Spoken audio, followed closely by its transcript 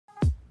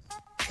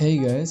Hey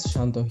guys,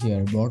 Shanto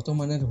here.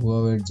 বর্তমানের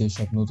হুয়াওয়ের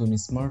যেসব নতুন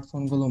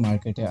স্মার্টফোনগুলো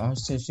মার্কেটে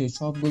আসছে সেই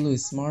সবগুলো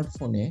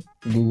স্মার্টফোনে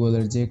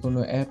গুগলের যে কোনো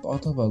অ্যাপ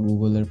অথবা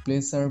গুগলের প্লে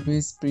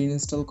সার্ভিস প্রি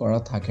ইনস্টল করা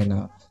থাকে না।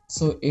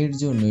 সো এর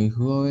জন্যই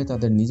হুয়াওয়ে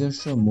তাদের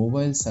নিজস্ব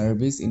মোবাইল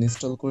সার্ভিস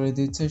ইনস্টল করে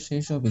দিচ্ছে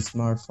সেই সব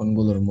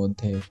স্মার্টফোনগুলোর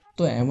মধ্যে।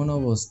 তো এমন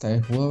অবস্থায়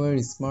হুয়াওয়ের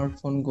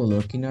স্মার্টফোনগুলো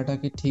কেনাটা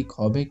কি ঠিক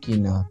হবে কি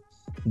না?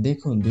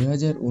 দেখুন,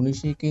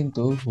 2019-এ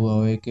কিন্তু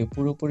হুয়াওয়েকে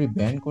পুরোপুরি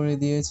ব্যান করে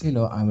দিয়েছিল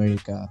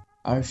আমেরিকা।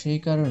 আর সেই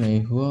কারণে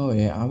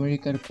হুয়াওয়ে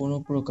আমেরিকার কোনো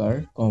প্রকার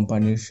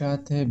কোম্পানির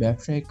সাথে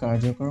ব্যবসায়িক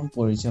কার্যক্রম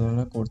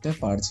পরিচালনা করতে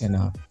পারছে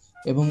না,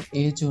 এবং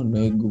এই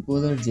জন্যই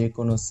গুগলের যে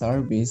কোনো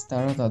সার্ভিস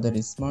তারা তাদের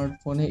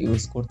স্মার্টফোনে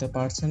ইউজ করতে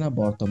পারছে না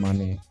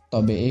বর্তমানে।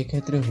 তবে এই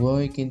ক্ষেত্রে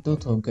হুয়াওয়ে কিন্তু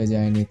থমকে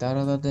যায়নি,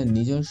 তারা তাদের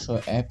নিজস্ব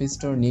অ্যাপ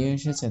স্টোর নিয়ে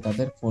এসেছে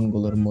তাদের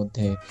ফোনগুলোর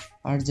মধ্যে,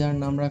 আর যার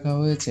নাম রাখা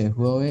হয়েছে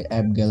হুয়াওয়ে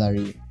অ্যাপ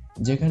গ্যালারি,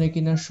 যেখানে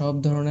কিনা সব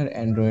ধরনের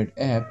অ্যান্ড্রয়েড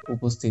অ্যাপ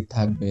উপস্থিত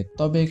থাকবে।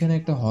 তবে এখানে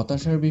একটা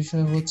হতাশার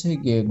বিষয় হচ্ছে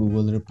গিয়ে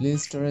গুগলের প্লে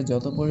স্টোরে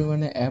যত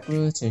পরিমাণে অ্যাপ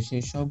রয়েছে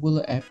সেই সবগুলো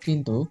অ্যাপ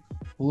কিন্তু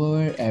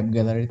হুয়াওয়ের অ্যাপ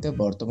গ্যালারিতে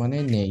বর্তমানে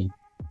নেই।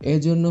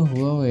 এজন্য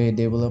হুয়াওয়ে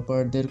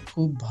ডেভেলপারদের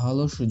খুব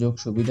ভালো সুযোগ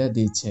সুবিধা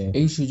দিচ্ছে।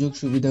 এই সুযোগ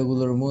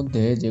সুবিধাগুলোর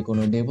মধ্যে যে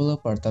কোনো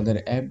ডেভেলপার তাদের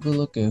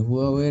অ্যাপগুলোকে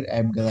হুয়াওয়ের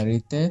অ্যাপ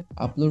গ্যালারিতে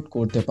আপলোড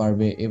করতে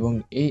পারবে, এবং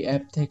এই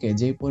অ্যাপ থেকে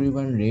যে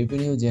পরিমাণ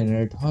রেভিনিউ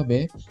জেনারেট হবে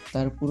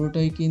তার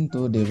পুরোটাই কিন্তু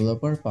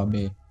ডেভেলপার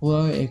পাবে।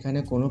 হুয়াওয়ে এখানে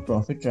কোনো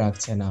প্রফিট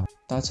রাখছে না।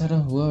 তাছাড়া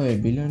হুয়াওয়ে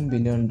বিলিয়ন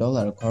বিলিয়ন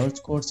ডলার খরচ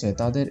করছে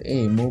তাদের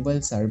এই মোবাইল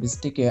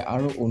সার্ভিসটিকে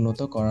আরো উন্নত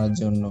করার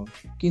জন্য।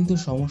 কিন্তু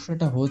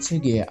সমস্যাটা হচ্ছে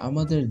গিয়ে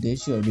আমাদের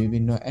দেশীয়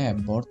বিভিন্ন অ্যাপ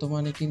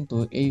বর্তমানে কিন্তু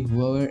এই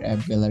হুয়াওয়ের অ্যাপ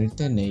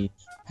গ্যালারিতে নেই।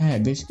 হ্যাঁ,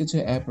 বেশ কিছু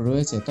অ্যাপ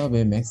রয়েছে, তবে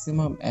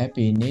ম্যাক্সিমাম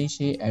অ্যাপই নেই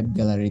সেই অ্যাপ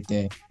গ্যালারিতে।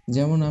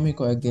 যেমন আমি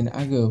কয়েকদিন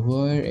আগে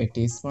হুয়াওয়ের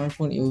একটি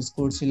স্মার্টফোন ইউজ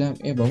করছিলাম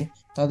এবং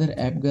তাদের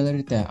অ্যাপ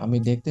গ্যালারিতে আমি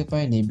দেখতে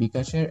পাইনি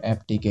বিকাশের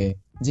অ্যাপটিকে,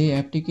 যে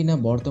অ্যাপটি কিনা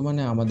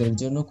বর্তমানে আমাদের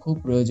জন্য খুব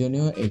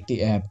প্রয়োজনীয় একটি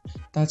অ্যাপ।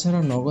 তাছাড়া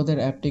নগদের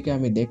অ্যাপটিকে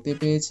আমি দেখতে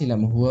পেয়েছিলাম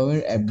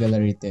হুয়াওয়ের অ্যাপ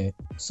গ্যালারিতে।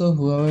 সো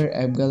হুয়াওয়ের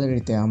অ্যাপ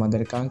গ্যালারিতে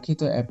আমাদের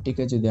কাঙ্ক্ষিত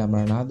অ্যাপটিকে যদি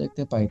আমরা না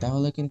দেখতে পাই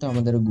তাহলে কিন্তু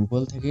আমাদের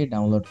গুগল থেকেই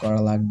ডাউনলোড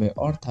করা লাগবে,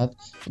 অর্থাৎ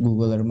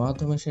গুগলের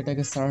মাধ্যমে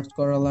সেটাকে সার্চ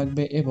করা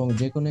লাগবে এবং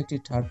যে কোনো একটি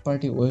থার্ড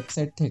পার্টি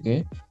ওয়েবসাইট থেকে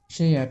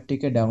সেই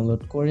অ্যাপটিকে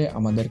ডাউনলোড করে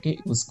আমাদেরকে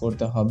ইউজ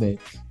করতে হবে।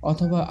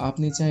 অথবা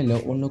আপনি চাইলে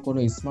অন্য কোনো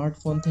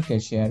স্মার্টফোন থেকে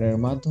শেয়ারের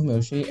মাধ্যমেও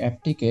সেই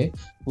অ্যাপটিকে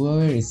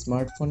হুয়াওয়ের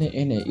স্মার্টফোনে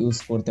এনে ইউজ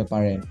করতে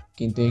পারেন।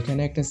 কিন্তু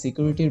এখানে একটা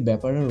সিকিউরিটির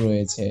ব্যাপারও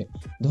রয়েছে।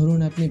 ধরুন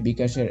আপনি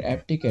বিকাশের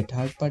অ্যাপটিকে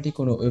থার্ড পার্টি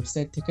কোনো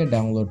ওয়েবসাইট থেকে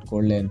ডাউনলোড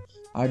করলেন,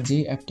 আর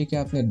যেই অ্যাপটিকে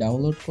আপনি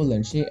ডাউনলোড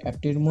করলেন সেই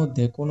অ্যাপটির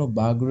মধ্যে কোনো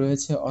বাগ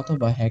রয়েছে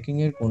অথবা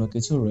হ্যাকিংয়ের কোনো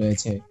কিছু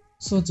রয়েছে।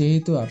 সো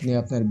যেহেতু আপনি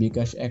আপনার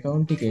বিকাশ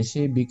অ্যাকাউন্টটিকে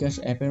সেই বিকাশ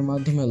অ্যাপের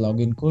মাধ্যমে লগ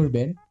ইন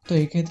করবেন, তো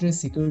এক্ষেত্রে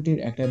সিকিউরিটির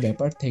একটা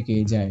ব্যাপার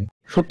থেকেই যায়।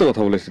 সত্য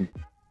কথা বলেছেন।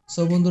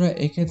 সো বন্ধুরা,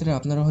 এক্ষেত্রে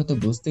আপনারা হয়তো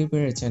বুঝতেই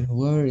পেরেছেন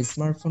হুয়াওয়ের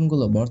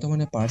স্মার্টফোনগুলো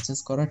বর্তমানে পারচেস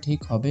করা ঠিক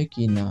হবে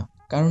কি না।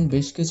 কারণ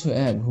বেশ কিছু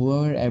অ্যাপ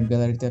হুয়াওয়ের অ্যাপ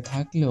গ্যালারিতে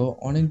থাকলেও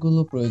অনেকগুলো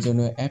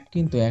প্রয়োজনীয় অ্যাপ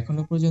কিন্তু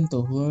এখনো পর্যন্ত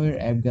হুয়াওয়ের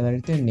অ্যাপ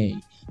গ্যালারিতে নেই।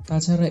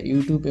 তাছাড়া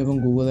ইউটিউব এবং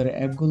গুগলের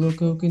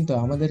অ্যাপগুলোকেও কিন্তু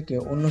আমাদেরকে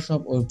অন্য সব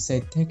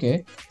ওয়েবসাইট থেকে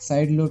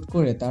সাইড লোড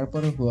করে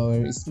তারপরে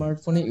হুয়াওয়ের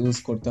স্মার্টফোনে ইউজ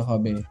করতে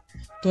হবে।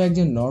 তো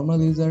একজন নর্মাল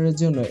ইউজারের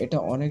জন্য এটা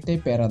অনেকটাই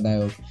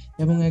প্যারাদায়ক,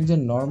 এবং একজন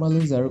নর্মাল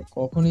ইউজার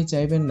কখনোই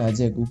চাইবেন না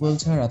যে গুগল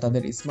ছাড়া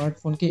তাদের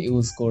স্মার্টফোনকে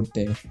ইউজ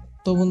করতে।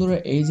 তো বন্ধুরা,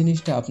 এই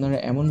জিনিসটা আপনারা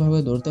এমনভাবে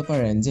ধরতে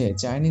পারেন যে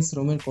চাইনিজ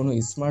রোমের কোনো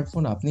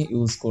স্মার্টফোন আপনি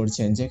ইউজ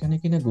করছেন যেখানে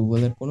কিনা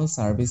গুগলের কোনো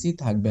সার্ভিসই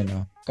থাকবে না।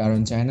 কারণ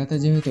চায়নাতে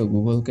যেহেতু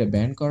গুগলকে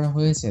ব্যান করা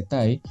হয়েছে,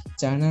 তাই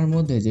চায়নার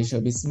মধ্যে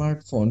যেসব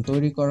স্মার্টফোন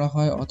তৈরি করা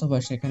হয় অথবা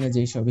সেখানে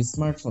যেসব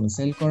স্মার্টফোন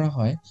সেল করা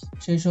হয়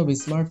সেই সব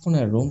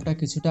স্মার্টফোনের রোমটা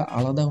কিছুটা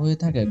আলাদা হয়ে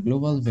থাকে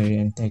গ্লোবাল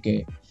ভেরিয়েন্ট থেকে।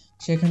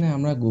 সেখানে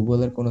আমরা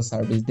গুগলের কোনো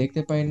সার্ভিস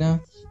দেখতে পাই না,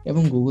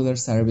 এবং গুগলের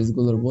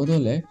সার্ভিসগুলোর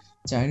বদলে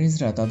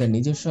চাইনিজরা তাদের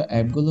নিজস্ব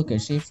অ্যাপগুলোকে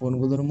সেই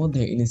ফোনগুলোর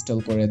মধ্যে ইনস্টল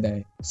করে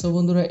দেয়। সো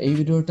বন্ধুরা, এই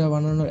ভিডিওটা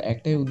বানানোর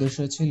একটাই উদ্দেশ্য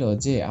ছিল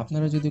যে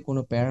আপনারা যদি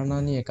কোনো প্যারা না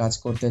নিয়ে কাজ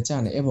করতে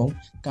চান এবং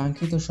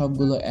কাঙ্ক্ষিত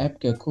সবগুলো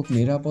অ্যাপকে খুব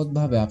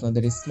নিরাপদভাবে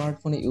আপনাদের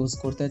স্মার্টফোনে ইউজ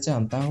করতে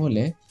চান,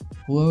 তাহলে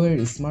হুয়াওয়ের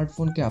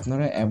স্মার্টফোনকে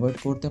আপনারা অ্যাভয়েড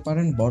করতে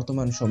পারেন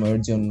বর্তমান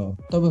সময়ের জন্য।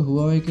 তবে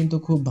হুয়াওয়ে কিন্তু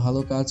খুব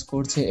ভালো কাজ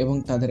করছে এবং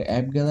তাদের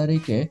অ্যাপ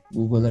গ্যালারিকে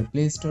গুগলের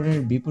প্লে স্টোরের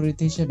বিপরীত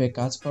হিসেবে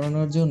কাজ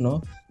করানোর জন্য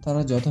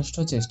তারা যথেষ্ট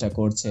চেষ্টা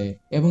করছে,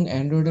 এবং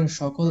অ্যান্ড্রয়েডের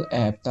সকল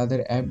অ্যাপ তাদের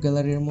অ্যাপ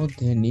গ্যালারির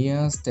মধ্যে নিয়ে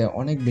আসতে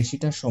অনেক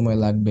বেশিটা সময়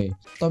লাগবে।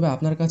 তবে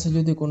আপনার কাছে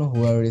যদি কোনো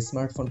হুয়াওয়ের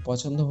স্মার্টফোন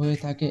পছন্দ হয়ে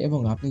থাকে এবং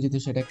আপনি যদি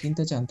সেটা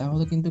কিনতে চান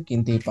তাহলে কিন্তু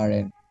কিনতেই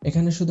পারেন।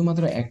 এখানে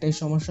শুধুমাত্র একটাই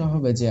সমস্যা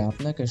হবে যে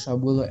আপনাকে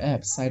সবগুলো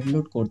অ্যাপ সাইড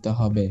লোড করতে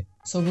হবে।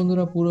 সো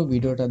বন্ধুরা, পুরো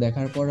ভিডিওটা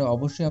দেখার পরে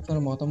অবশ্যই আপনার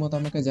মতামত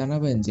আমাকে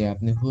জানাবেন যে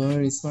আপনি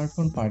হুয়াওয়ের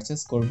স্মার্টফোন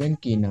পারচেস করবেন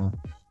কি না।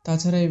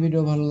 তাছাড়া এই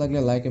ভিডিও ভালো লাগলে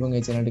লাইক এবং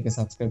এই চ্যানেলটিকে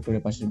সাবস্ক্রাইব করে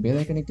পাশের বেল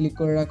আইকনে ক্লিক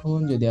করে রাখুন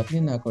যদি আপনি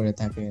না করে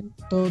থাকেন।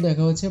 তো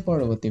দেখা হচ্ছে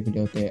পরবর্তী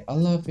ভিডিওতে।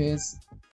 আল্লাহ হাফেজ।